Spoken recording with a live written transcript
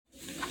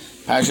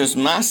Parshas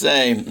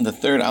Maseh, the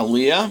third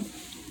Aliyah,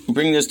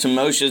 bring this to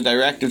Moshe's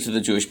directive to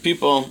the Jewish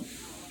people,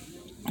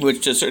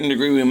 which to a certain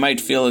degree we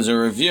might feel is a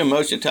review.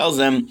 Moshe tells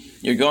them,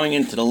 you're going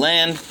into the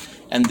land,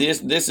 and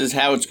this is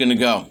how it's going to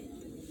go.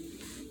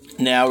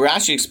 Now,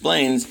 Rashi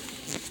explains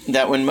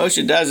that when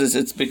Moshe does this,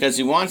 it's because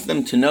he wants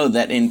them to know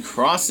that in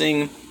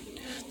crossing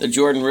the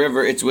Jordan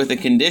River, it's with a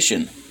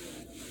condition.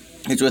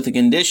 It's with a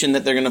condition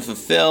that they're going to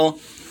fulfill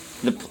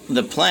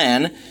the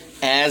plan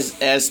as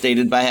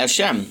stated by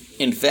Hashem.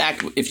 In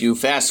fact, if you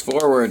fast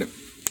forward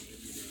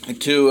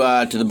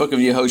to the book of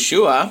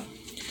Yehoshua,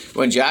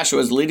 when Joshua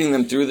is leading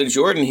them through the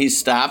Jordan, he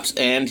stops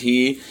and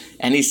he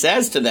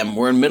says to them,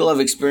 we're in the middle of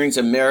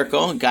experiencing a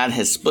miracle. God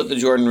has split the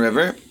Jordan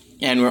River,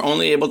 and we're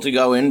only able to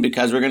go in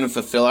because we're going to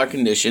fulfill our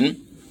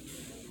condition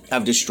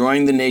of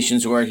destroying the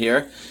nations who are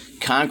here,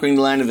 conquering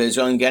the land of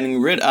Israel, and getting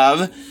rid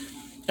of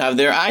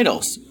their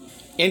idols.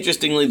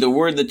 Interestingly, the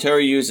word the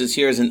Torah uses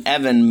here is an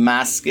even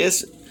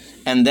maskis,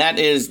 and that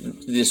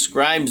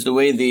describes the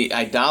way the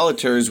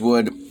idolaters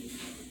would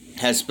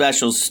have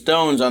special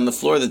stones on the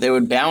floor that they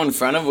would bow in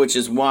front of, which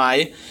is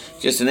why,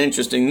 just an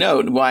interesting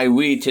note, why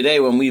we today,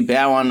 when we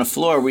bow on the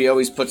floor, we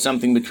always put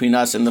something between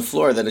us and the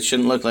floor, that it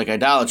shouldn't look like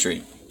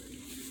idolatry.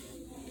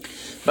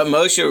 But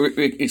Moshe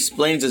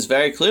explains this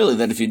very clearly,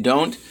 that if you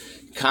don't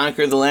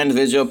conquer the land of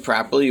Israel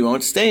properly, you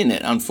won't stay in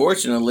it.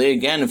 Unfortunately,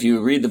 again, if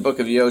you read the book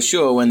of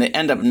Yehoshua, when they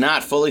end up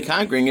not fully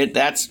conquering it,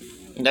 that's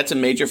a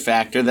major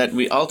factor that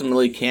we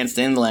ultimately can't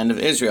stay in the land of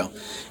Israel.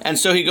 And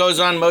so he goes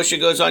on, Moshe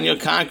goes on, you'll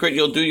conquer it,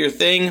 you'll do your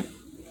thing,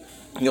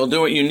 you'll do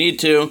what you need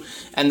to,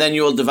 and then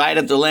you will divide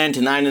up the land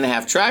to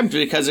 9.5 tribes,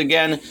 because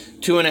again,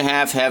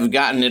 2.5 have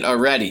gotten it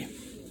already.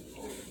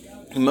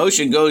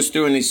 Moshe goes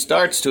through and he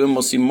starts to, and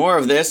we'll see more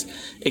of this,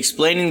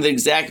 explaining the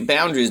exact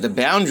boundaries. The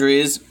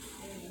boundaries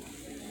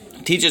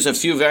teach us a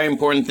few very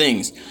important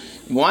things.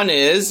 One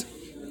is,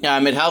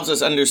 it helps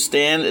us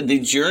understand the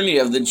journey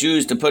of the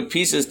Jews to put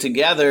pieces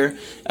together,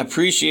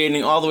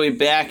 appreciating all the way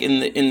back in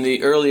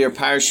the earlier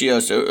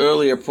parshios, or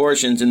earlier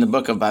portions in the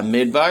book of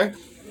Bamidbar,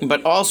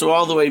 but also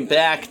all the way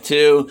back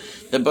to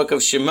the book of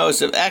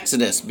Shemos of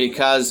Exodus,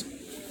 because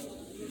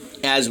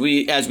as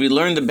we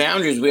learn the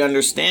boundaries, we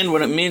understand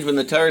what it means when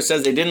the Torah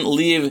says they didn't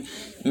leave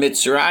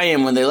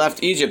Mitzrayim, when they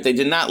left Egypt, they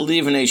did not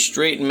leave in a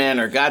straight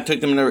manner. God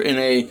took them in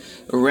a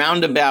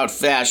roundabout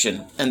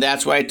fashion, and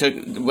that's why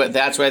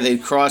they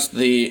crossed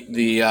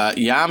the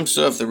Yam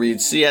Suf, the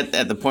Reed Sea,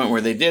 at the point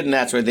where they did, and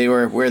that's where they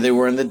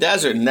were in the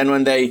desert. And then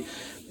when they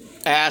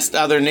asked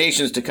other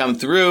nations to come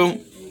through,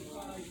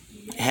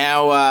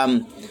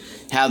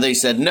 how they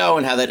said no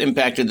and how that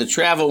impacted the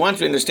travel.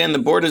 Once we understand the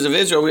borders of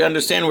Israel, we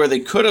understand where they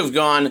could have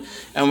gone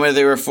and where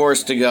they were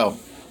forced to go.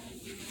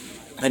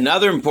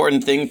 Another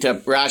important thing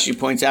Rashi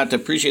points out to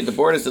appreciate the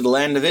borders of the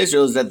land of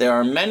Israel is that there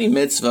are many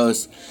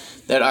mitzvos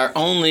that are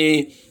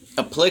only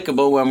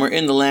applicable when we're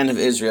in the land of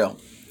Israel.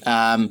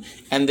 And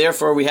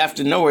therefore we have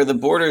to know where the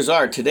borders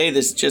are. Today,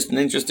 this is just an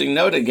interesting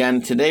note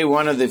again. Today,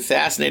 one of the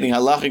fascinating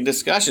halachic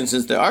discussions,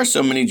 since there are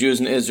so many Jews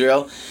in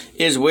Israel,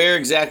 is where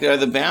exactly are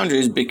the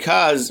boundaries,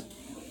 because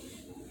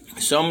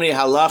so many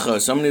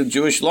halachos, so many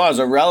Jewish laws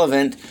are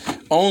relevant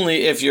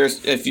only if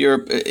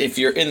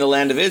you're in the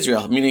land of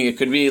Israel. Meaning, it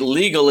could be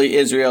legally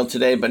Israel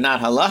today, but not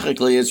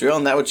halachically Israel,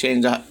 and that would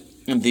change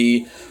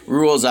the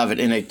rules of it.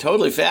 In a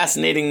totally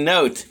fascinating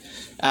note,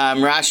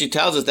 Rashi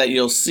tells us that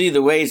you'll see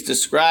the way it's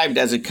described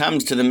as it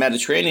comes to the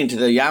Mediterranean, to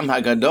the Yam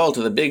HaGadol,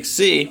 to the Big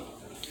Sea.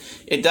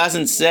 It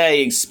doesn't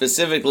say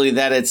specifically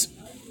that it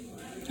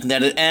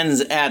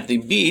ends at the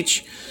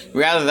beach.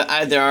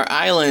 Rather, there are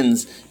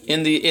islands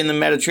in the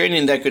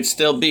Mediterranean that could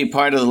still be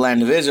part of the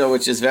land of Israel,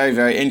 which is very,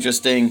 very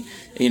interesting.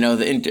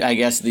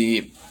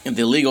 The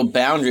legal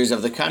boundaries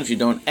of the country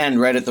don't end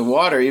right at the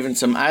water. Even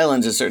some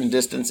islands a certain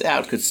distance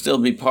out could still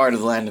be part of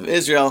the land of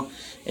Israel.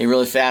 A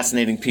really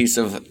fascinating piece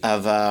of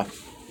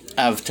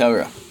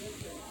Torah.